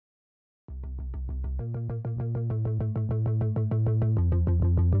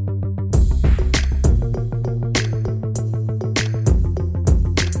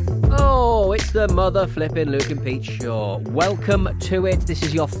It's the mother flipping Luke and Pete show. Welcome to it. This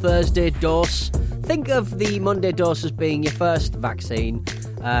is your Thursday dose. Think of the Monday dose as being your first vaccine,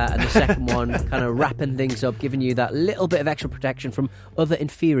 and the second one kind of wrapping things up, giving you that little bit of extra protection from other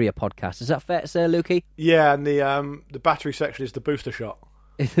inferior podcasts. Is that fair to say, Lukey? Yeah, and the battery section is the booster shot.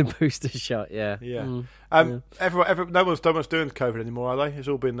 The booster shot, yeah. Yeah. Everyone, no one's doing COVID anymore, are they? It's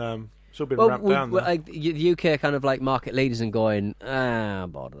all been ramped down. The UK are kind of like market leaders and going,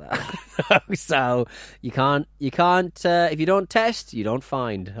 I'm bored of that. So you can't. If you don't test, you don't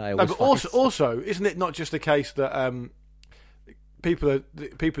find. Also, isn't it not just the case that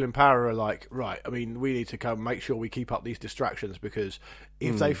people in power are like, right? I mean, we need to come make sure we keep up these distractions, because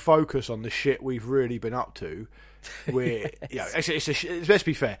if they focus on the shit we've really been up to, let's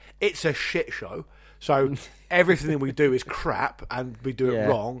be fair, it's a shit show. So everything we do is crap, and we do it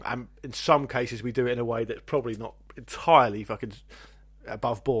wrong, and in some cases we do it in a way that's probably not entirely fucking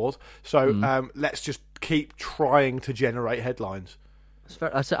above board. So let's just keep trying to generate headlines.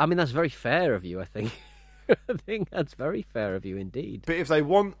 That's very fair of you, I think. I think that's very fair of you indeed. But if they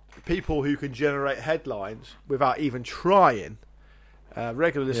want people who can generate headlines without even trying,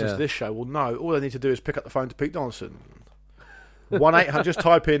 regular listeners to this show will know all they need to do is pick up the phone to Pete Donaldson. 1-800, just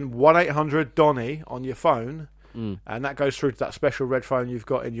type in 1-800 Donny on your phone, and that goes through to that special red phone you've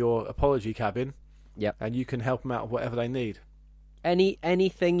got in your apology cabin. Yep. And you can help them out with whatever they need.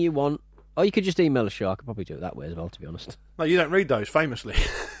 Anything you want. Or you could just email the show. I could probably do it that way as well, to be honest. No, you don't read those, famously.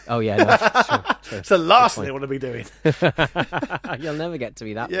 Oh, yeah. No, true. It's the last thing I want to be doing. You'll never get to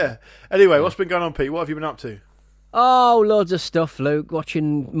me that Yeah. Anyway, what's been going on, Pete? What have you been up to? Oh, loads of stuff, Luke.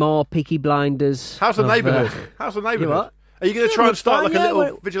 Watching more Peaky Blinders. How's the neighbourhood? How's the neighbourhood? What? Are you going to try and start like a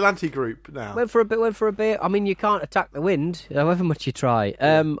little vigilante group now? Went for a bit. I mean, you can't attack the wind, however much you try.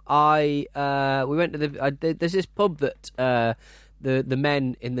 We went to there's this pub that the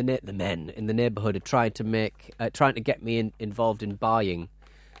men in the neighbourhood are trying to get me involved in buying,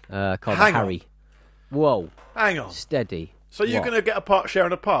 called Harry. Whoa, hang on, steady. So you're going to get a part share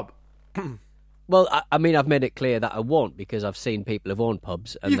in a pub? Well, I mean, I've made it clear that I won't, because I've seen people who've owned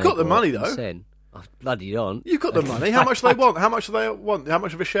pubs. And you've got the money though. Insane. Oh, bloody don't. You've got the money. How much do they want? How much do they want? How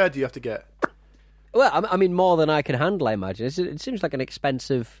much of a share do you have to get? Well, I mean, more than I can handle, I imagine. It seems like an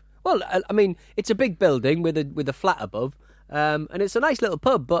expensive. Well, I mean, it's a big building with a flat above, and it's a nice little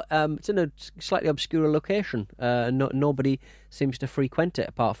pub, but it's in a slightly obscure location. Nobody seems to frequent it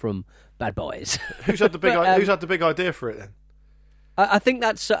apart from bad boys. Who's had the big idea for it then? I think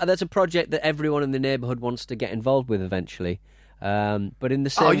that's a project that everyone in the neighbourhood wants to get involved with eventually. But in the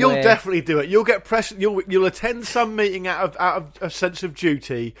same way... you'll definitely do it. You'll get press. You'll attend some meeting out of a sense of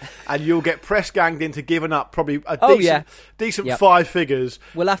duty, and you'll get press ganged into giving up probably a decent 5 figures.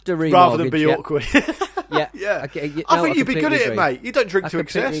 We'll have to remortgage, rather than be awkward. Yeah. Okay, I think you'd be good at it, mate. You don't drink to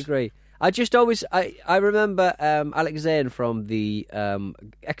excess. I completely agree. I just always... I remember Alex Zane from the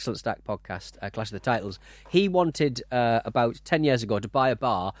Excellent Stack podcast, Clash of the Titles. He wanted, about 10 years ago, to buy a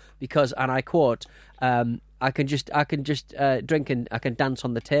bar because, and I quote... I can just drink and I can dance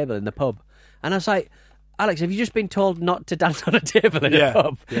on the table in the pub. And I was like, Alex, have you just been told not to dance on a table in a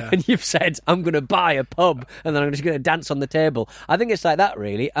pub? Yeah. And you've said, I'm going to buy a pub and then I'm just going to dance on the table. I think it's like that,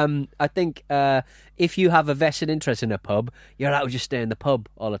 really. I think if you have a vested interest in a pub, you're allowed to just stay in the pub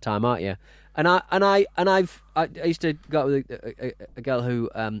all the time, aren't you? And I used to go out with a girl who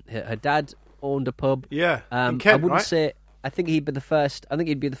her dad owned a pub. Yeah, in Kent, I wouldn't right? say. I think he'd be the first. I think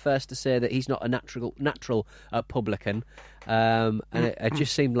he'd be the first to say that he's not a natural publican, and it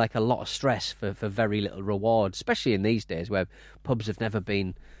just seemed like a lot of stress for very little reward, especially in these days where pubs have never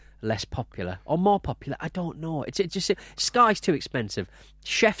been less popular or more popular. I don't know. It just Sky's too expensive.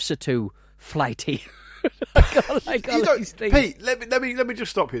 Chefs are too flighty. Pete, let me just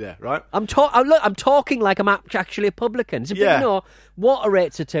stop you there, right? I'm talking like I'm actually a publican. So, yeah. But, water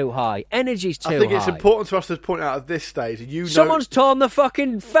rates are too high, energy's too high. I think it's important to us to point out at this stage. Someone's torn the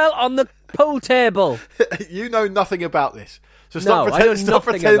fucking felt on the pool table. You know nothing about this. So stop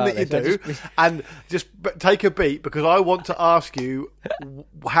pretending that you do, and just take a beat, because I want to ask you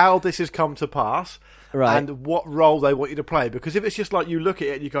how this has come to pass. Right. And what role they want you to play. Because if it's just like you look at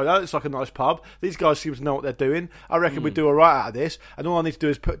it and you go, oh, it's like a nice pub, these guys seem to know what they're doing, I reckon we do all right out of this, and all I need to do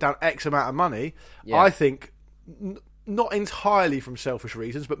is put down X amount of money. I think, not entirely from selfish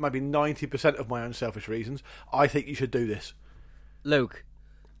reasons, but maybe 90% of my own selfish reasons, I think you should do this. Luke,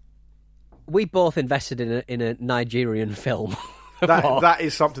 we both invested in a Nigerian film. That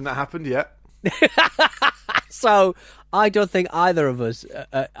is something that happened, yeah. So I don't think either of us.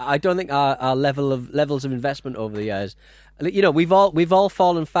 I don't think our levels of investment over the years. We've all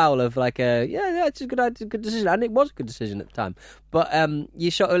fallen foul of like it's a good decision, and it was a good decision at the time. But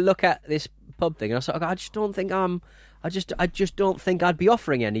you sort of look at this pub thing, and I was like, I just don't think I'd be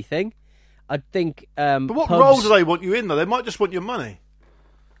offering anything. I think. But what role do they want you in, though? They might just want your money.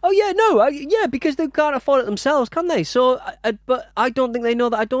 Oh yeah, no, because they can't afford it themselves, can they? So, but I don't think they know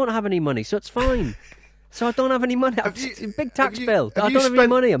that I don't have any money, so it's fine. So I don't have any money. Big tax bill. I don't have any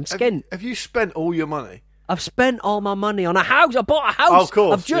money. I'm skint. Have you spent all your money? I've spent all my money on a house. I bought a house. Oh, of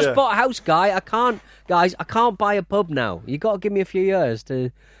course, I've just bought a house, guy. I can't buy a pub now. You got to give me a few years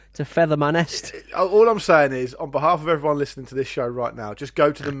to feather my nest. All I'm saying is, on behalf of everyone listening to this show right now, just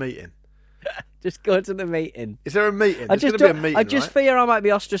go to the meeting. Just go to the meeting. Is there a meeting? There's going to be a meeting. I just fear I might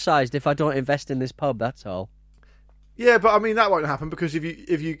be ostracised if I don't invest in this pub. That's all. Yeah, but I mean that won't happen because if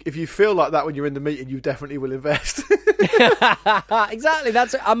you feel like that when you're in the meeting, you definitely will invest.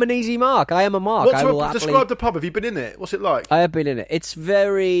 Exactly. I'm an easy mark. I am a mark. Describe the pub. Have you been in it? What's it like? I have been in it. It's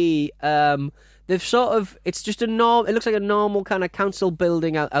very. They've sort of. It's just a normal. It looks like a normal kind of council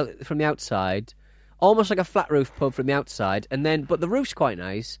building out from the outside, almost like a flat roof pub from the outside, but the roof's quite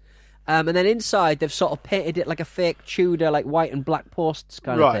nice. And then inside they've sort of painted it like a fake Tudor, like white and black posts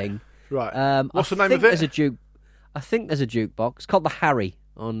kind of thing. Right. What's the name of it? I think there's a jukebox. It's called the Harry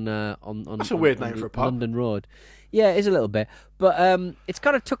on. That's a weird name for a pub. London Road. Yeah, it is a little bit, but it's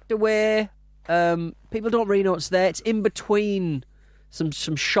kind of tucked away. People don't really know it's there. It's in between some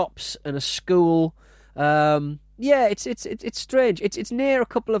shops and a school. Yeah, it's strange. It's near a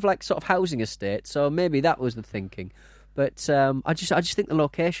couple of like sort of housing estates, so maybe that was the thinking. But I just think the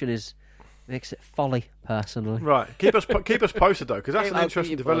location makes it folly, personally. Right, keep us posted though, because that's an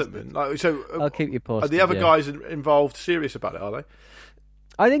interesting development. I'll keep you posted. Are the other guys involved serious about it? Are they?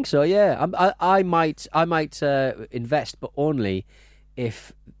 I think so. Yeah, I might invest, but only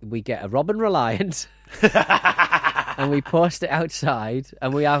if we get a Robin Reliant and we post it outside,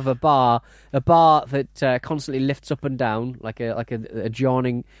 and we have a bar that constantly lifts up and down like a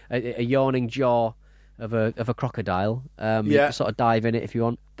yawning jaw of a crocodile. You can sort of dive in it if you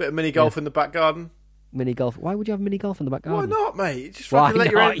want. Bit of mini golf in the back garden. Mini golf. Why would you have mini golf in the back garden? Why not, mate? Just fucking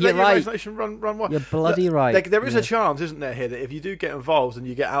let your imagination run wild. You're bloody right. There is a chance, isn't there, here, that if you do get involved and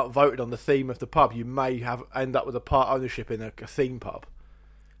you get outvoted on the theme of the pub, you may end up with a part ownership in a theme pub.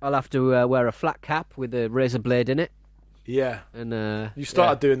 I'll have to wear a flat cap with a razor blade in it. Yeah. And you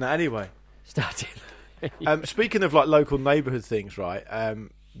started doing that anyway. Speaking of like local neighbourhood things, right?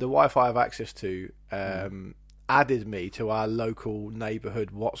 The Wi-Fi I have access to added me to our local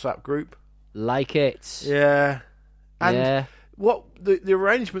neighbourhood WhatsApp group. Like it. Yeah. And what the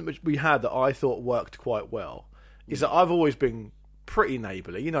arrangement which we had that I thought worked quite well is that I've always been pretty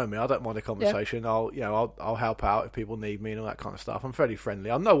neighbourly. You know me, I don't mind a conversation. Yeah. I'll help out if people need me and all that kind of stuff. I'm fairly friendly.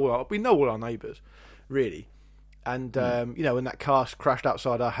 We know all our neighbours, really. And when that car crashed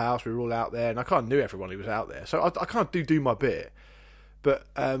outside our house, we were all out there, and I kind of knew everyone who was out there, so I kind of do my bit. But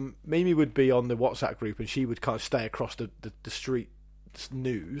Mimi would be on the WhatsApp group, and she would kind of stay across the street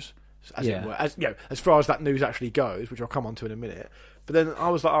news, as it were, as far as that news actually goes, which I'll come on to in a minute. But then I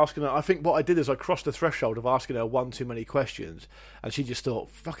was like asking her. I think what I did is I crossed the threshold of asking her one too many questions, and she just thought,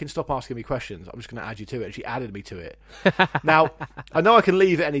 "Fucking stop asking me questions. I'm just going to add you to it." And she added me to it. Now I know I can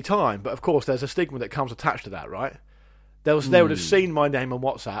leave at any time, but of course there's a stigma that comes attached to that, right? They would have seen my name on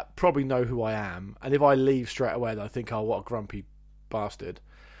WhatsApp, probably know who I am, and if I leave straight away, they'll think, "Oh, what a grumpy bastard."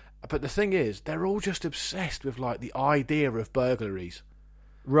 But the thing is, they're all just obsessed with like the idea of burglaries.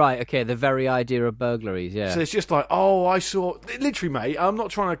 Right, okay, the very idea of burglaries, yeah. So it's just like, oh, I saw... Literally, mate, I'm not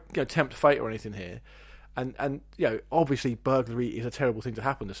trying to tempt fate or anything here. And obviously burglary is a terrible thing to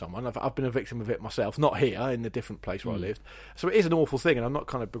happen to someone. I've been a victim of it myself, not here, in the different place where I lived. So it is an awful thing, and I'm not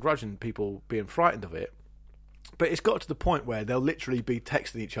kind of begrudging people being frightened of it. But it's got to the point where they'll literally be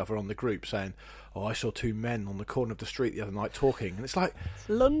texting each other on the group saying, "Oh, I saw two men on the corner of the street the other night talking," and it's like, it's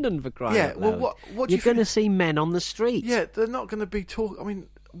London for crying out loud. Well, what you're going to see men on the street? Yeah, they're not going to be talking. I mean,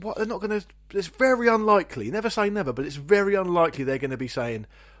 what they're not going to. It's very unlikely. Never say never, but it's very unlikely they're going to be saying,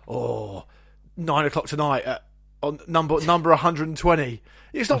 "Oh, 9 o'clock tonight on number 120."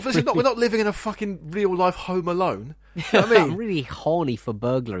 It's not. We're not living in a fucking real life Home Alone. You know what I mean? I'm really horny for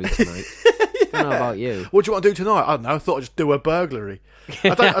burglary tonight. I don't know about you. What do you want to do tonight? I don't know. I thought I'd just do a burglary.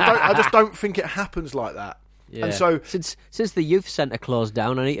 I just don't think it happens like that. Yeah. And so since the youth centre closed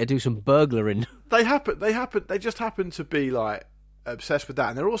down, I need to do some burglaring. They just happen to be like obsessed with that,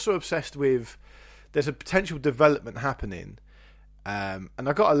 and they're also obsessed with. There's a potential development happening, and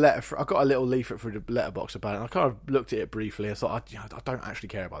I got a little leaflet through the letterbox about it. And I kind of looked at it briefly. I thought, I don't actually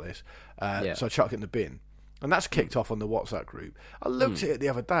care about this, so I chucked it in the bin. And that's kicked off on the WhatsApp group. I looked at it the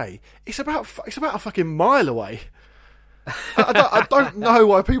other day. It's about a fucking mile away. I don't know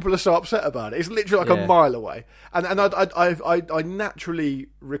why people are so upset about it. It's literally like a mile away, and I naturally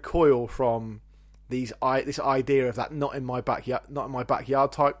recoil from this idea of that not in my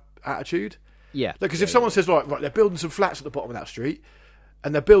backyard type attitude. Yeah, because if someone says right, they're building some flats at the bottom of that street,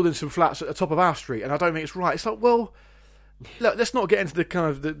 and they're building some flats at the top of our street, and I don't think it's right. It's like, well, look, let's not get into the kind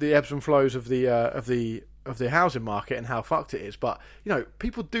of the ebbs and flows of the housing market and how fucked it is. But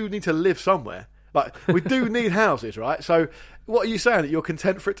people do need to live somewhere. Like, we do need houses, right? So, what are you saying, that you're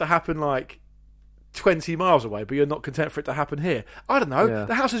content for it to happen like 20 miles away, but you're not content for it to happen here? I don't know. Yeah.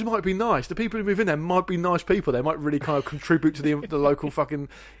 The houses might be nice. The people who move in there might be nice people. They might really kind of contribute to the local fucking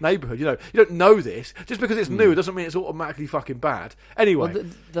neighbourhood. You don't know this. Just because it's new, it doesn't mean it's automatically fucking bad. Anyway, well,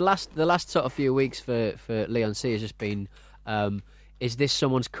 the last sort of few weeks for Leon C has just been. Is this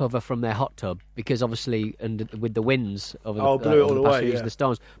someone's cover from their hot tub? Because obviously, and with the winds over blew it all away, the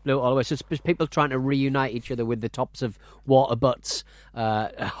storms blew it all away. So it's people trying to reunite each other with the tops of water butts,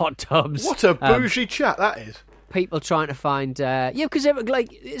 hot tubs. What a bougie chat that is. People trying to find, because like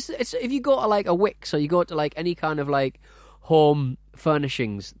it's if you go to like a Wix or you go to like any kind of like home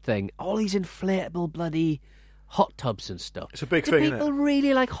furnishings thing, all these inflatable bloody hot tubs and stuff. It's a big thing, isn't it? Do people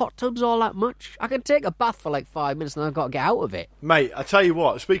really like hot tubs all that much? I can take a bath for like 5 minutes and I've got to get out of it. Mate, I tell you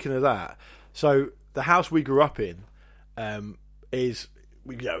what, speaking of that, so the house we grew up in is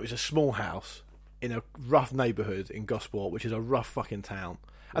a small house in a rough neighbourhood in Gosport, which is a rough fucking town.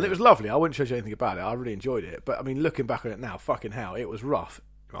 And it was lovely. I wouldn't show you anything about it. I really enjoyed it. But, I mean, looking back on it now, fucking hell, it was rough,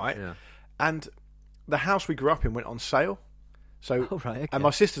 right? Yeah. And the house we grew up in went on sale. So, okay. And my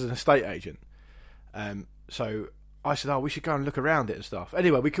sister's an estate agent. So I said, we should go and look around it and stuff.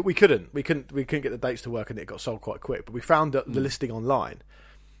 Anyway, we couldn't get the dates to work, and it got sold quite quick. But we found the listing online,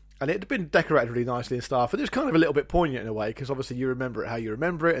 and it had been decorated really nicely and stuff. And it was kind of a little bit poignant in a way, because obviously you remember it how you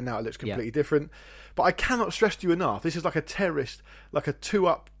remember it, and now it looks completely different. But I cannot stress to you enough, this is like a terrace, like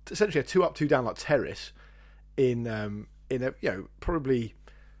essentially a 2 up, 2 down like terrace in a probably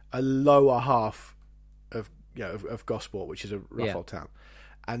a lower half of Gosport, which is a rough old town,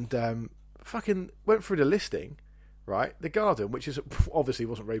 and fucking went through the listing, right? The garden, which is obviously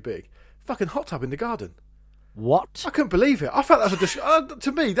wasn't very big, fucking hot tub in the garden. What? I couldn't believe it. I felt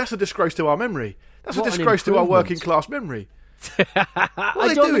to me that's a disgrace to our memory. That's a disgrace to our working class memory.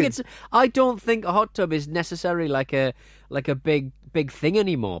 I don't think a hot tub is necessarily like a big thing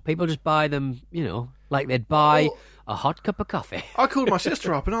anymore. People just buy them, like they'd buy a hot cup of coffee. I called my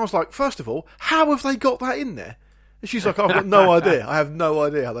sister up and I was like, first of all, how have they got that in there? And she's like, I've got no idea. I have no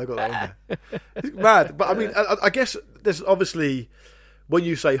idea how they got that in there. It's mad. But I mean, I guess there's obviously, when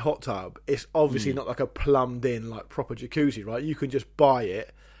you say hot tub, it's obviously not like a plumbed in, like proper jacuzzi, right? You can just buy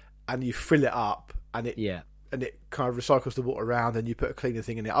it and you fill it up and it kind of recycles the water around and you put a cleaner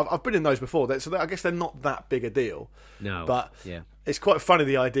thing in it. I've been in those before, so I guess they're not that big a deal. No. But it's quite funny,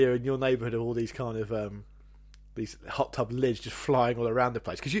 the idea in your neighbourhood of all these kind of these hot tub lids just flying all around the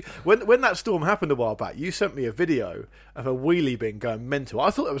place. Because when that storm happened a while back, you sent me a video of a wheelie bin going mental.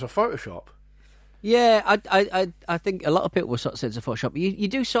 I thought it was a Photoshop. Yeah, I think a lot of people were sort of saying it's a Photoshop. You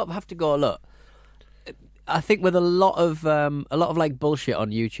do sort of have to go, look, I think with a lot of like bullshit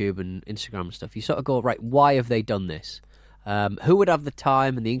on YouTube and Instagram and stuff, you sort of go, right, why have they done this? Who would have the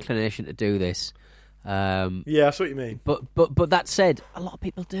time and the inclination to do this? Yeah, that's what you mean. But that said, a lot of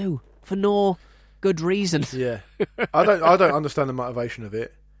people do for no good reason. Yeah, I don't understand the motivation of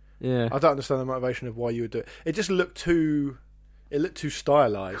it. Yeah, I don't understand the motivation of why you would do it. It just looked too. It looked too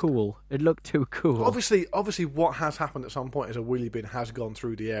stylised. Cool. It looked too cool. Obviously, what has happened at some point is a wheelie bin has gone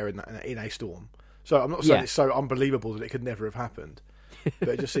through the air in a storm. So I'm not saying it's so unbelievable that it could never have happened, but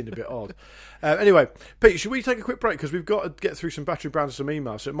it just seemed a bit odd. Anyway, Pete, should we take a quick break? Because we've got to get through some battery brands and some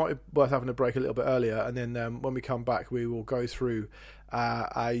emails, so it might be worth having a break a little bit earlier. And then when we come back, we will go through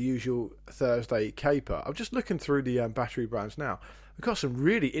our usual Thursday caper. I'm just looking through the battery brands now. We've got some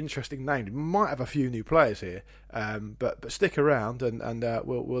really interesting names. We might have a few new players here, but stick around and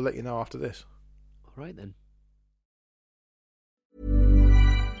we'll let you know after this. All right then.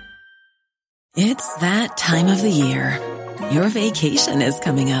 It's that time of the year. Your vacation is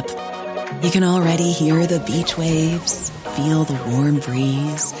coming up. You can already hear the beach waves, feel the warm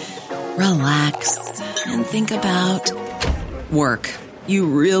breeze, relax, and think about work. You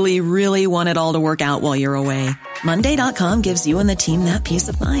really, really want it all to work out while you're away. Monday.com gives you and the team that peace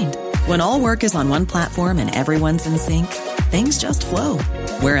of mind. When all work is on one platform and everyone's in sync, things just flow.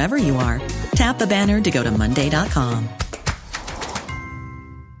 Wherever you are, tap the banner to go to Monday.com.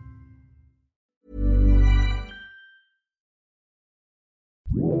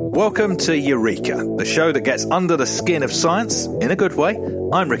 Welcome to Eureka, the show that gets under the skin of science in a good way.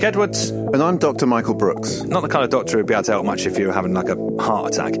 I'm Rick Edwards. And I'm Dr. Michael Brooks. Not the kind of doctor who'd be able to help much if you were having like a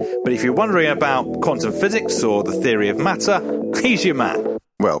heart attack. But if you're wondering about quantum physics or the theory of matter, he's your man.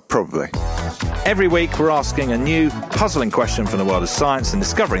 Well, probably. Every week we're asking a new, puzzling question from the world of science and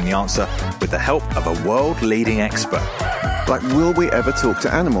discovering the answer with the help of a world-leading expert. Like, will we ever talk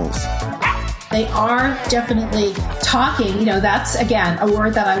to animals? They are definitely talking. That's, again, a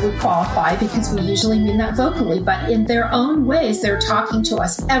word that I would qualify because we usually mean that vocally. But in their own ways, they're talking to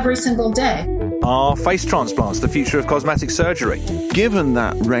us every single day. Are face transplants the future of cosmetic surgery? Given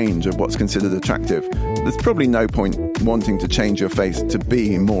that range of what's considered attractive, there's probably no point wanting to change your face to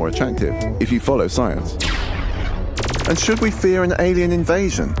be more attractive if you follow science. And should we fear an alien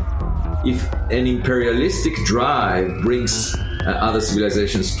invasion? If an imperialistic drive brings other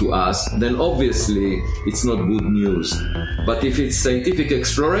civilizations to us, then obviously it's not good news. But if it's scientific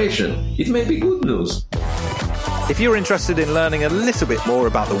exploration, it may be good news. If you're interested in learning a little bit more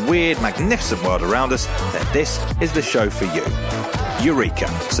about the weird, magnificent world around us, then this is the show for you. Eureka.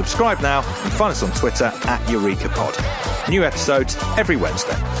 Subscribe now and find us on Twitter @EurekaPod. New episodes every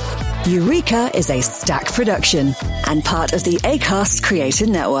Wednesday. Eureka is a Stack production and part of the Acast Creator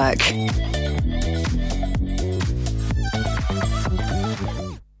Network.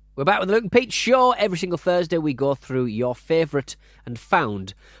 We're back with the Luke and Pete Show. Every single Thursday we go through your favourite and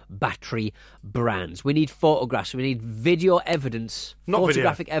found battery brands. We need photographs. We need video evidence. Not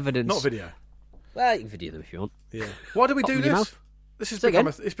photographic video. evidence. Not video. Well, you can video them if you want. Yeah. Why do we do this? This has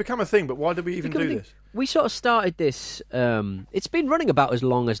it's become a thing, but why do we even do this? We sort of started this. It's been running about as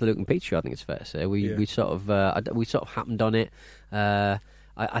long as the Luke and Pete Show, I think it's fair to say. We sort of happened on it.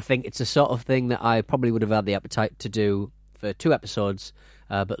 I think it's the sort of thing that I probably would have had the appetite to do for 2 episodes.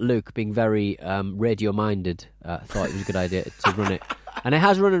 But Luke, being very radio-minded, thought it was a good idea to run it. And it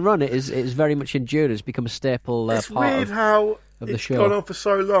has run. It is very much endured. It's become a staple it's part weird how of the it's show. gone on for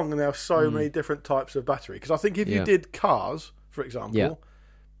so long and there are so many different types of battery. Because I think if you did cars, for example,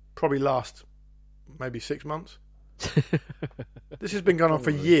 probably last maybe 6 months. This has been going on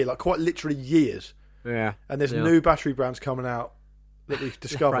for years, like quite literally years. Yeah. And there's new battery brands coming out that we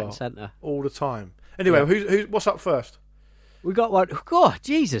discover right and centre. all the time. Anyway, who's what's up first? We got one. Oh,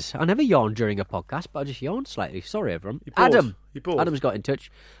 Jesus. I never yawn during a podcast, but I just yawned slightly. Sorry, everyone. You bored? Adam. You bored? Adam's got in touch.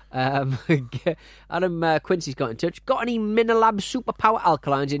 Adam Quincy's got in touch. Got any Minilab superpower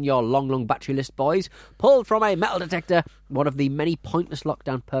alkalines in your long battery list, boys? Pulled from a metal detector. One of the many pointless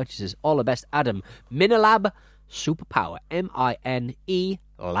lockdown purchases. All the best, Adam. Minilab superpower. M-I-N-E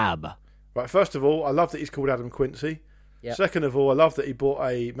lab. Right, first of all, I love that he's called Adam Quincy. Yep. Second of all, I love that he bought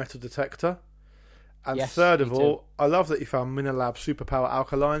a metal detector. And yes, third of all, I love that he found Minilab Superpower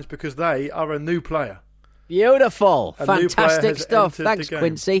Alkalines because they are a new player. Beautiful. A new player Fantastic has stuff. entered Thanks, the game.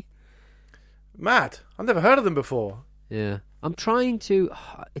 Quincy. Mad. I've never heard of them before. Yeah. I'm trying to...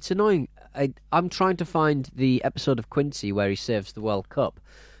 It's annoying. I'm trying to find the episode of Quincy where he saves the World Cup.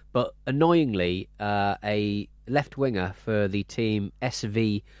 But annoyingly, a left-winger for the team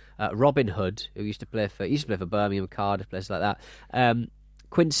SV Robin Hood, who used to play for Birmingham, Cardiff, places like that,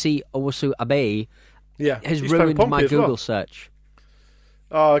 Quincy Owusu-Abe has ruined my Google search.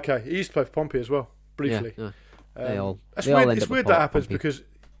 Oh, okay. He used to play for Pompey as well, briefly. Yeah. It's weird that happens because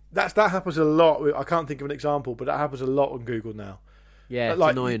that happens a lot. I can't think of an example, but that happens a lot on Google now. Yeah, it's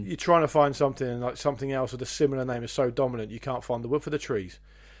like annoying. You're trying to find something and like something else with a similar name is so dominant you can't find the wood for the trees.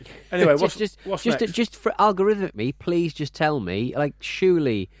 Anyway, what's next? Just for algorithmically, please just tell me. Like,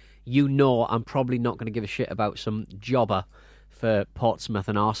 surely you know I'm probably not going to give a shit about some jobber for Portsmouth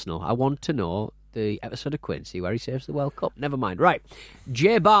and Arsenal. I want to know the episode of Quincy where he saves the World Cup. Never mind. Right.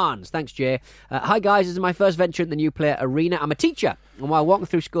 Jay Barnes. Thanks, Jay. Hi, guys. This is my first venture in the new player arena. I'm a teacher, and while walking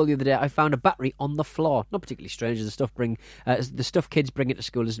through school the other day, I found a battery on the floor. Not particularly strange, as the stuff kids bring into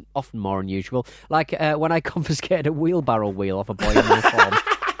school is often more unusual. Like when I confiscated a wheelbarrow wheel off a boy in my form.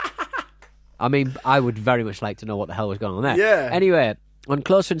 I mean, I would very much like to know what the hell was going on there. Yeah. Anyway, on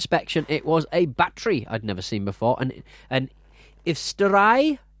closer inspection, it was a battery I'd never seen before, and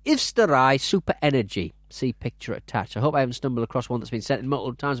Ivsterai Super Energy. See picture attached. I hope I haven't stumbled across one that's been sent in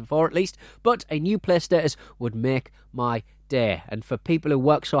multiple times before, at least. But a new play status would make my day. And for people who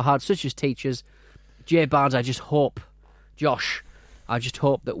work so hard, such as teachers, Jay Barnes, I just hope, Josh,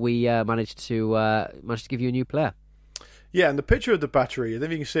 that we manage to give you a new player. Yeah, and the picture of the battery, and then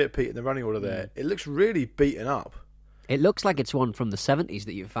you can see it, Pete, in the running order there. It looks really beaten up. It looks like it's one from the 70s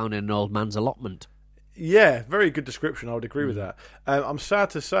that you found in an old man's allotment. Yeah, very good description. I would agree with that. I'm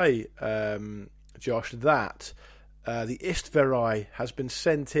sad to say, Josh, that the Istverai has been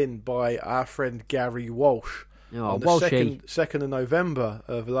sent in by our friend Gary Walsh on the 2nd of November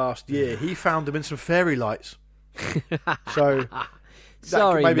of last year, he found them in some fairy lights. So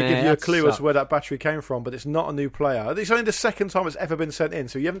that could maybe give you a clue as to where that battery came from, but it's not a new player. It's only the second time it's ever been sent in,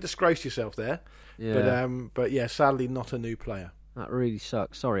 so you haven't disgraced yourself there. Yeah. But yeah, sadly not a new player. That really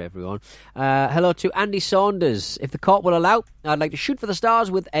sucks. Sorry, everyone. Hello to Andy Saunders. If the court will allow, I'd like to shoot for the stars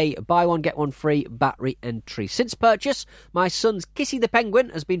with a buy one, get one free battery entry. Since purchase, my son's Kissy the Penguin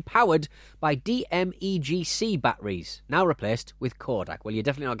has been powered by DMEGC batteries, now replaced with Kodak. Well, you're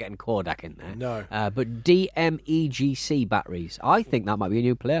definitely not getting Kodak in there. No. But DMEGC batteries. I think that might be a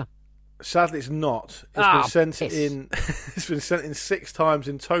new player. Sadly, it's not. It's been sent in. It's been sent in 6 times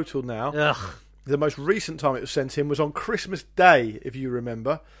in total now. Ugh. The most recent time it was sent in was on Christmas Day, if you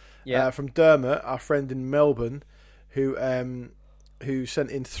remember. From Dermot, our friend in Melbourne, who sent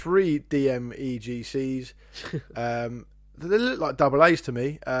in 3 DMEGCs. They look like double A's to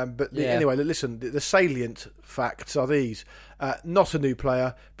me. Anyway, listen, the salient facts are these. Not a new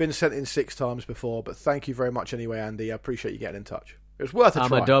player, been sent in 6 times before, but thank you very much anyway, Andy. I appreciate you getting in touch. It was worth a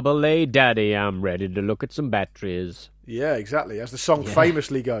try. I'm a double A daddy. I'm ready to look at some batteries. Yeah, exactly. As the song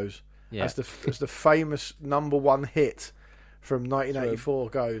famously goes. Yeah. As the famous number 1 hit from 1984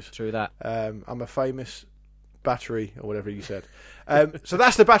 goes. True that. I'm a famous battery, or whatever you said. So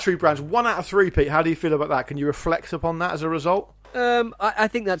that's the battery brands. 1 out of 3, Pete. How do you feel about that? Can you reflect upon that as a result? I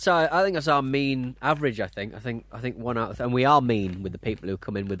think that's our mean average. I think 1 out of 3, and we are mean with the people who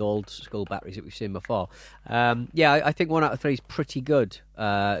come in with old school batteries that we've seen before. I think 1 out of 3 is pretty good.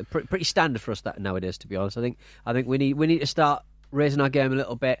 Pretty standard for us that nowadays, to be honest. I think we need to start raising our game a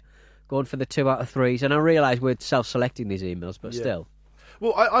little bit. Going for the 2 out of 3s, and I realise we're self-selecting these emails, but still.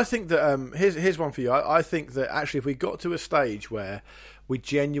 Well, I think that here's one for you. I think that actually, if we got to a stage where we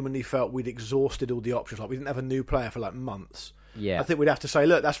genuinely felt we'd exhausted all the options, like we didn't have a new player for like months, I think we'd have to say,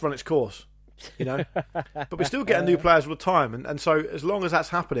 look, that's run its course, you know. But we're still getting new players all the time, and so as long as that's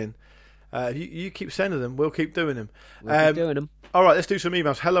happening, you keep sending them, we'll keep doing them. We'll keep doing them. All right, let's do some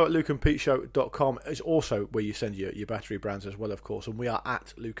emails. hello@lukeandpeteshow.com is also where you send your battery brands as well, of course. And we are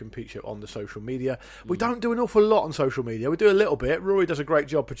at Luke and Pete Show on the social media. We don't do an awful lot on social media. We do a little bit. Rory does a great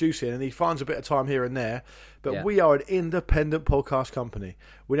job producing, and he finds a bit of time here and there. But we are an independent podcast company.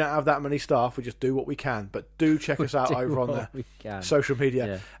 We don't have that many staff. We just do what we can. But do check us out over on the social media.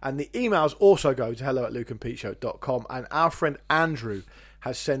 Yeah. And the emails also go to hello@lukeandpeteshow.com. And our friend Andrew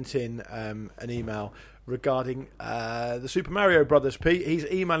has sent in an email regarding the Super Mario Brothers, Pete. He's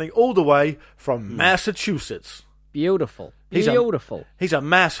emailing all the way from Massachusetts. Beautiful. He's a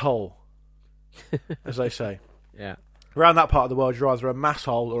masshole, as they say. Yeah. Around that part of the world, you're either a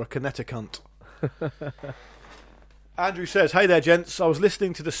masshole or a Connecticut. Andrew says, hey there, gents. I was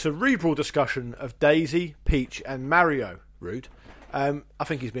listening to the cerebral discussion of Daisy, Peach and Mario. Rude. I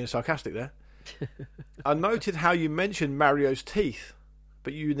think he's being sarcastic there. I noted how you mentioned Mario's teeth,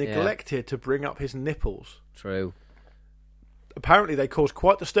 but you neglected to bring up his nipples. True. Apparently they caused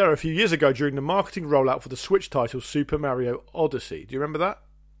quite the stir a few years ago during the marketing rollout for the Switch title Super Mario Odyssey. Do you remember that?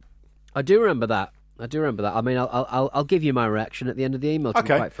 I do remember that. I mean, I'll give you my reaction at the end of the email, to be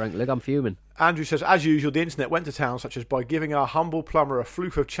quite frankly. I'm fuming. Andrew says, as usual, the internet went to town, such as by giving our humble plumber a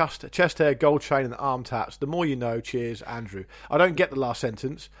floof of chest hair, gold chain and arm tats. The more you know. Cheers, Andrew. I don't get the last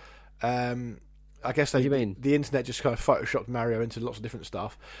sentence. I guess what do you mean? The internet just kind of photoshopped Mario into lots of different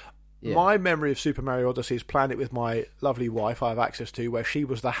stuff. Yeah. My memory of Super Mario Odyssey is playing it with my lovely wife I have access to, where she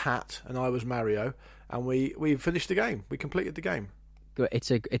was the hat and I was Mario, and we finished the game. We completed the game. It's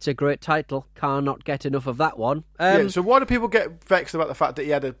a great title. Cannot get enough of that one. So why do people get vexed about the fact that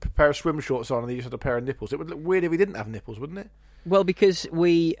he had a pair of swim shorts on and he just had a pair of nipples? It would look weird if he didn't have nipples, wouldn't it? Well, because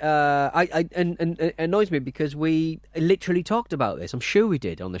it annoys me because we literally talked about this. I'm sure we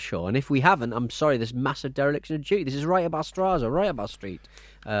did on the show, and if we haven't, I'm sorry. There's massive dereliction of duty. This is right about Straza, right about Street,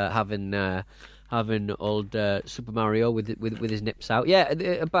 having old Super Mario with his nips out. Yeah,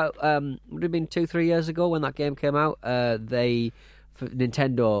 about would have been 2-3 years ago when that game came out.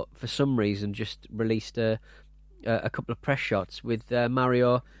 Nintendo for some reason just released a couple of press shots with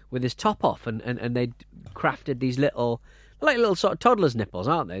Mario with his top off, and they crafted these little sort of toddler's nipples,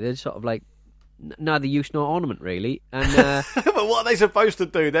 aren't they? They're sort of like neither use nor ornament, really. And but what are they supposed to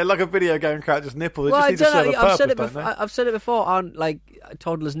do? They're like a video game character's nipple. They just need to serve a purpose, don't they? I've said it before. Aren't like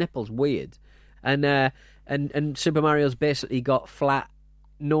toddler's nipples weird? And Super Mario's basically got flat,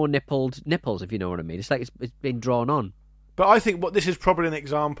 no nippled nipples, if you know what I mean. It's like it's been drawn on. But I think this is probably an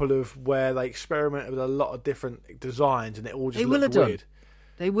example of where they experimented with a lot of different designs, and it all just looked weird.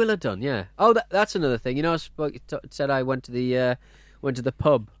 They will have done, yeah. Oh, that's another thing. You know, said I went to the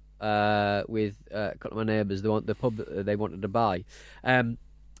pub with a couple of my neighbours. The pub that they wanted to buy.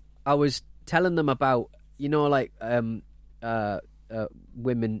 I was telling them about like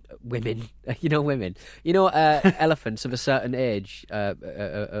women, women, elephants of a certain age,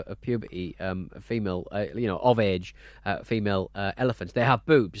 puberty, female, of age, female elephants. They have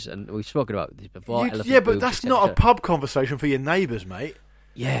boobs, and we've spoken about this before. But that's not a pub conversation for your neighbours, mate.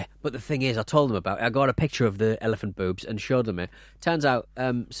 Yeah, but the thing is, I told them about it. I got a picture of the elephant boobs and showed them it. Turns out,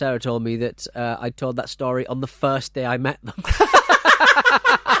 Sarah told me that I told that story on the first day I met them.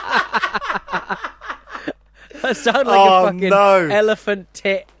 I sound like a fucking elephant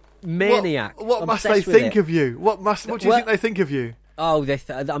tit maniac. What must they think of you? What do you think they think of you? Oh,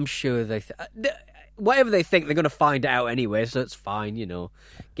 I'm sure whatever they think, they're going to find out anyway, so it's fine,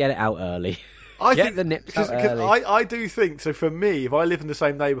 Get it out early. Get the nips out early. I do think, so for me, if I live in the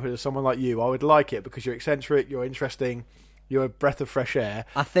same neighbourhood as someone like you, I would like it because you're eccentric, you're interesting, you're a breath of fresh air.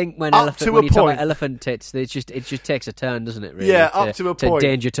 I think when you talk about elephant tits, it just takes a turn, doesn't it, really? Yeah, up to a point. To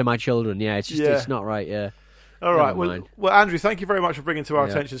danger to my children, yeah. It's not right, yeah. All right, well, Andrew, thank you very much for bringing to our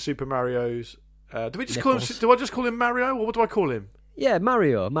attention Super Mario's... do I just call him Mario, or what do I call him? Yeah,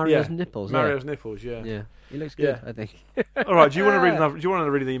 Mario's nipples. Mario's nipples, yeah. Yeah, he looks good, I think. All right, do you want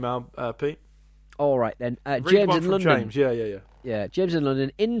to read an email, Pete? All right, then. James in London. James, yeah. Yeah, James in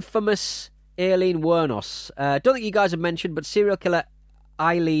London. Infamous Aileen Wuornos. Don't think you guys have mentioned, but serial killer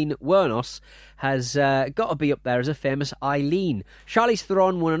Aileen Wuornos has got to be up there as a famous Eileen. Charlize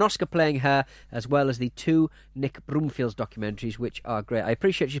Theron won an Oscar playing her, as well as the 2 Nick Broomfield documentaries, which are great. I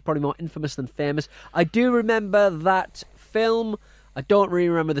appreciate she's probably more infamous than famous. I do remember that film. I don't really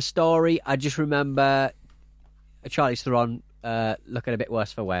remember the story. I just remember Charlize Theron looking a bit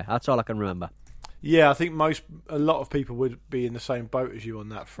worse for wear. That's all I can remember. Yeah, I think a lot of people would be in the same boat as you on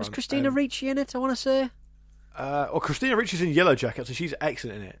that front. Was Christina Ricci in it, I want to say? Christina Ricci's in Yellow Jackets, and she's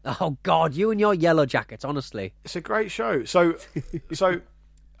excellent in it. Oh, God, you and your Yellow Jackets, honestly. It's a great show. So there's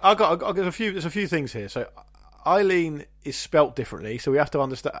a few things here. So Eileen is spelt differently, so we have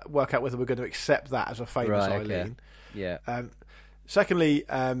to work out whether we're going to accept that as a famous Eileen. Yeah. Secondly,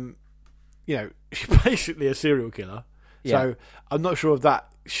 she's basically a serial killer. Yeah. So I'm not sure if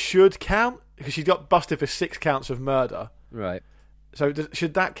that should count, because she got busted for 6 counts of murder. Right. So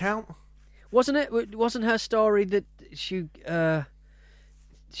should that count? Wasn't her story that she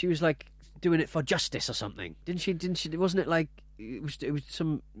was like doing it for justice or something? Didn't she? Wasn't it like it was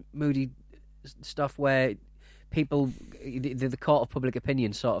some moody stuff where people, the court of public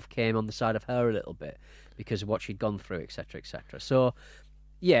opinion sort of came on the side of her a little bit because of what she'd gone through, etc., etc. So,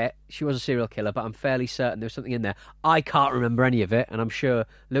 yeah, she was a serial killer, but I'm fairly certain there was something in there. I can't remember any of it, and I'm sure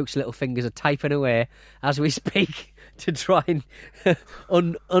Luke's little fingers are typing away as we speak to try and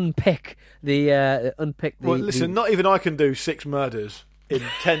unpick the. Well, listen, not even I can do 6 murders in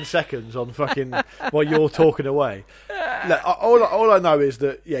 10 seconds on fucking while you're talking away. Look, all I know is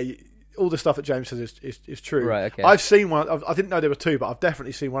that all the stuff that James says is true. Right, okay. I've seen one. I didn't know there were 2, but I've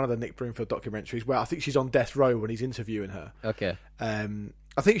definitely seen one of the Nick Broomfield documentaries where I think she's on death row when he's interviewing her. Okay.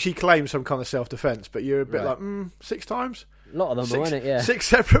 I think she claims some kind of self-defense, but you're a bit like 6 times. A lot of them, 6, weren't it? Yeah. 6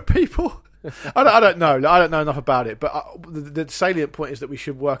 separate people. I don't know. I don't know enough about it, but the salient point is that we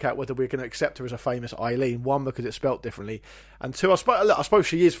should work out whether we're going to accept her as a famous Eileen. 1, because it's spelt differently, and 2, I suppose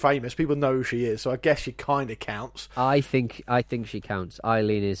she is famous. People know who she is, so I guess she kind of counts. I think she counts.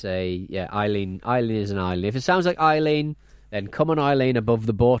 Eileen is Eileen is an Eileen. If it sounds like Eileen, then come on, Eileen, above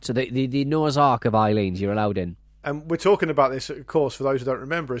the boat. So the Noah's Ark of Eileens, you're allowed in. And we're talking about this, of course, for those who don't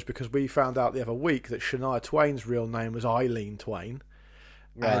remember, is because we found out the other week that Shania Twain's real name was Eileen Twain.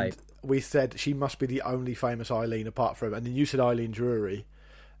 Right. And we said she must be the only famous Eileen apart from... And then you said Eileen Drury,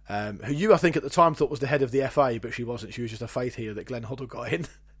 who you, I think, at the time thought was the head of the FA, but she wasn't. She was just a faith healer that Glenn Hoddle got in.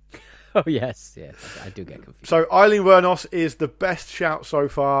 Oh, yes. I do get confused. So Eileen Wuornos is the best shout so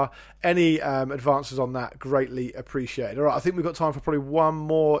far. Any advances on that, greatly appreciated. All right, I think we've got time for probably one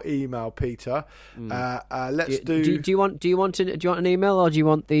more email, Peter. Do you want an email, or do you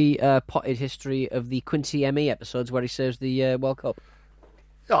want the potted history of the Quincy ME episodes where he serves the World Cup?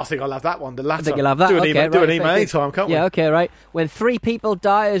 Oh, I think I'll have that one. The latter. I think you'll have that. Do an email anytime, can't we? Yeah, okay, right. When 3 people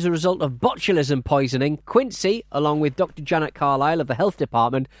die as a result of botulism poisoning, Quincy, along with Dr. Janet Carlisle of the Health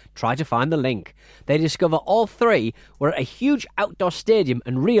Department, try to find the link. They discover all 3 were at a huge outdoor stadium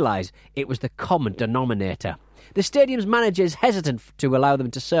and realise it was the common denominator. The stadium's manager is hesitant to allow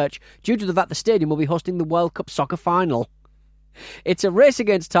them to search due to the fact the stadium will be hosting the World Cup soccer final. It's a race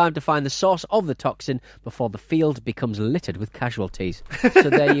against time to find the source of the toxin before the field becomes littered with casualties. So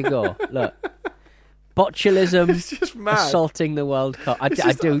there you go. Look. Botulism assaulting the World Cup.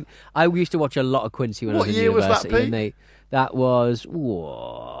 I used to watch a lot of Quincy when I was in university. What year was that, Pete? That was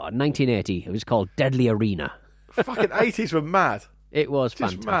 1980. It was called Deadly Arena. Fucking 80s were mad. It was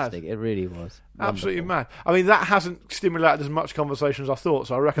Just fantastic. mad. It really was. Absolutely Wonderful. mad. I mean, that hasn't stimulated as much conversation as I thought.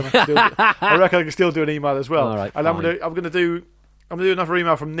 So I reckon I can still do an email as well. All right, and fine. I'm going to do another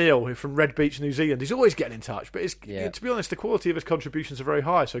email from Neil from Red Beach, New Zealand. He's always getting in touch, but to be honest, the quality of his contributions are very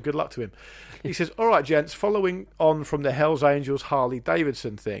high. So good luck to him. He says, "All right, gents. Following on from the Hells Angels Harley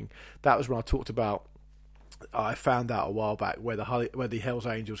Davidson thing, that was when I talked about. I found out a while back where the Hells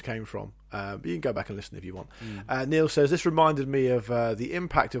Angels came from. But you can go back and listen if you want. Neil says, this reminded me of the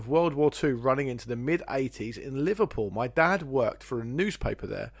impact of World War II running into the mid-'80s in Liverpool. My dad worked for a newspaper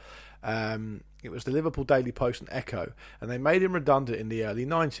there. It was the Liverpool Daily Post and Echo, and they made him redundant in the early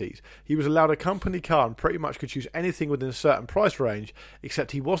 90s. He was allowed a company car and pretty much could choose anything within a certain price range,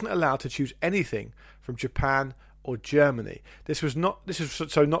 except he wasn't allowed to choose anything from Japan or Germany. This was not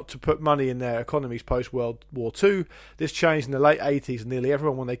to put money in their economies post World War II. This changed in the late 80s, and nearly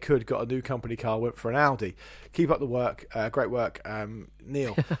everyone, when they could, got a new company car, went for an Audi. Keep up the work. Great work,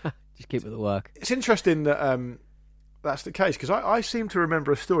 Neil. Just keep up the work. It's interesting that that's the case, because I seem to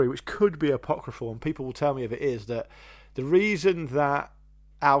remember a story which could be apocryphal, and people will tell me if it is, that the reason that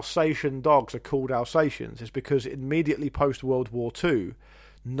Alsatian dogs are called Alsatians is because immediately post World War II,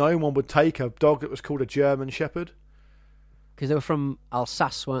 no one would take a dog that was called a German Shepherd. Because they were from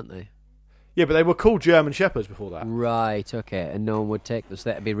Alsace, weren't they? Yeah, but they were called German Shepherds before that. Right, okay. And no one would take them,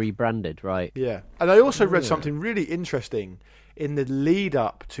 so that'd be rebranded, right? Yeah. And I also read something really interesting in the lead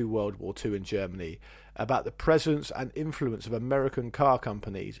up to World War II in Germany about the presence and influence of American car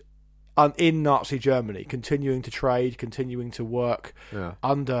companies in Nazi Germany, continuing to trade, continuing to work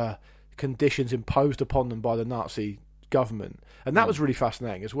under conditions imposed upon them by the Nazi government. And that was really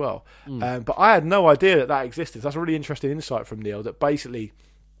fascinating as well. But I had no idea that existed. That's a really interesting insight from Neil, that basically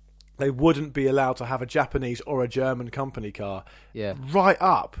they wouldn't be allowed to have a Japanese or a German company car right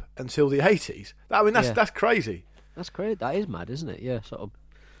up until the 80s. That's crazy. That's crazy. That is mad, isn't it? Yeah, sort of.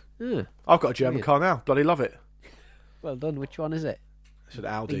 Yeah. I've got a German car now. Bloody love it. Well done. Which one is it? It's an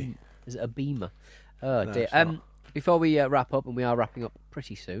Audi. Is it a Beamer? Oh, No, dear. it's not. Before we wrap up, and we are wrapping up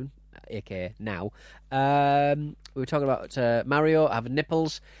pretty soon, aka now, we were talking about Mario having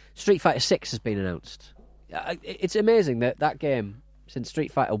nipples. Street Fighter 6 has been announced. It's amazing that game, since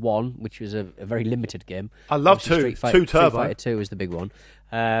Street Fighter 1, which was a very limited game. I love 2. 2 Turbo. Street Fighter 2 is the big one.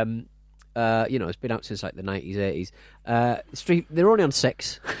 It's been out since like the 90s, 80s. They're only on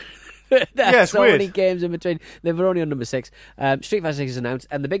 6. It's so weird. Many games in between. They were only on number 6. Street Fighter 6 is announced,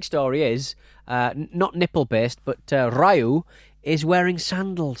 and the big story is not nipple based, but Ryu is wearing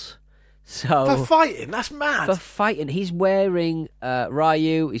sandals. So for fighting, that's mad. For fighting, he's wearing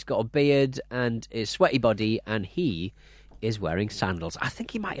Ryu. He's got a beard and his sweaty body, and he is wearing sandals. I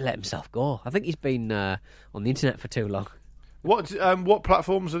think he might let himself go. I think he's been on the internet for too long. What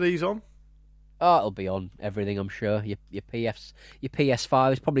platforms are these on? Oh, it'll be on everything, I'm sure. Your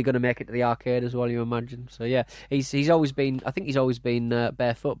PS5 is probably going to make it to the arcade as well, you imagine. So yeah, he's always been. I think he's always been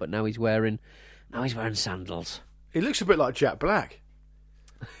barefoot, but now he's wearing sandals. He looks a bit like Jack Black.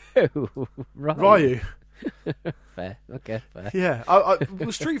 Ryu. Fair. Okay. Fair. Yeah.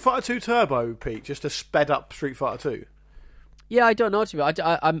 Was Street Fighter 2 Turbo, Pete, just a sped up Street Fighter 2? Yeah, I don't know. To be,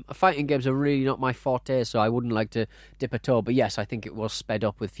 I'm fighting games are really not my forte, so I wouldn't like to dip a toe. But yes, I think it was sped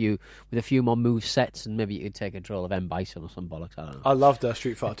up with a few more move sets, and maybe you could take control of M. Bison or some bollocks. I don't know. I loved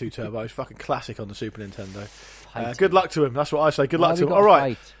Street Fighter 2 Turbo. It's fucking classic on the Super Nintendo. Good luck to him. That's what I say. Good luck to him. All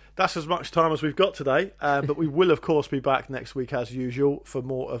right. That's as much time as we've got today, but we will, of course, be back next week as usual for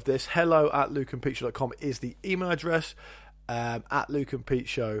more of this. hello@lukeandpeteshow.com is the email address. At Luke and Pete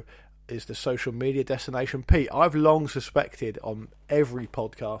Show is the social media destination. Pete, I've long suspected on every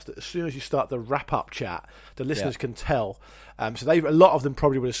podcast that as soon as you start the wrap-up chat, the listeners can tell. So a lot of them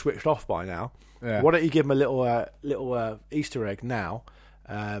probably would have switched off by now. Yeah. Why don't you give them a little Easter egg now,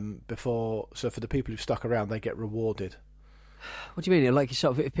 so for the people who've stuck around, they get rewarded. What do you mean? Like,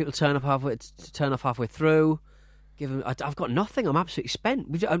 sort of, if people turn off halfway through, give them. I've got nothing. I'm absolutely spent.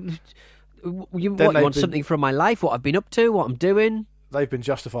 You want something from my life? What I've been up to? What I'm doing? They've been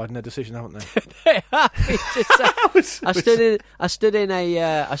justified in their decision, haven't they? They have. I stood in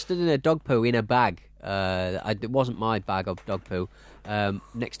a dog poo in a bag. It wasn't my bag of dog poo.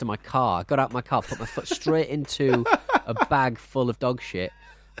 Next to my car, I got out my car, put my foot straight into a bag full of dog shit.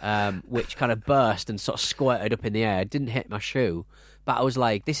 Which kind of burst and sort of squirted up in the air. It didn't hit my shoe, but I was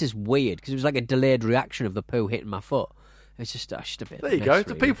like, this is weird, because it was like a delayed reaction of the poo hitting my foot. It's just a bit. There you go.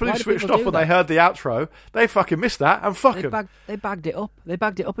 The people who switched off when they heard the outro, they fucking missed that, and fuck them. They bagged it up. They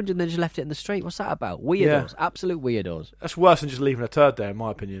bagged it up and then just left it in the street. What's that about? Weirdos. Yeah. Absolute weirdos. That's worse than just leaving a turd there, in my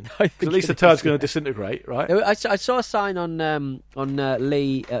opinion. Because at least the turd's going to disintegrate, right? I saw a sign on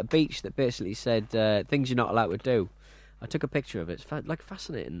Lee Beach that basically said things you're not allowed to do. I took a picture of it. It's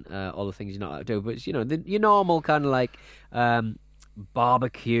fascinating, all the things you're not allowed to do. But it's, your normal kind of like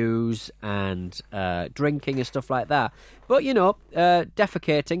barbecues and drinking and stuff like that. But,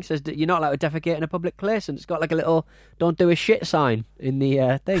 defecating says that you're not allowed to defecate in a public place, and it's got like a little "don't do a shit" sign in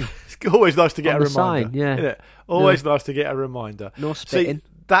the thing. It's always nice to get a reminder. Sign, yeah. Isn't it? Always nice to get a reminder. No spitting. See,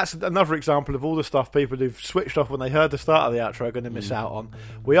 that's another example of all the stuff people who've switched off when they heard the start of the outro are going to miss out on.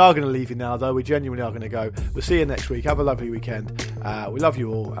 We are going to leave you now, though. We genuinely are going to go. We'll see you next week. Have a lovely weekend. We love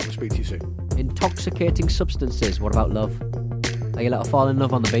you all, and we'll speak to you soon. Intoxicating substances. What about love? Are you let her fall in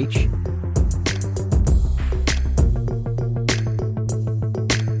love on the beach?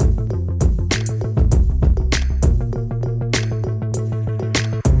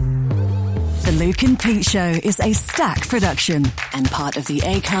 The Luke and Pete Show is a Stack production and part of the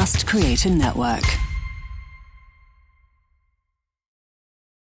Acast Creator Network.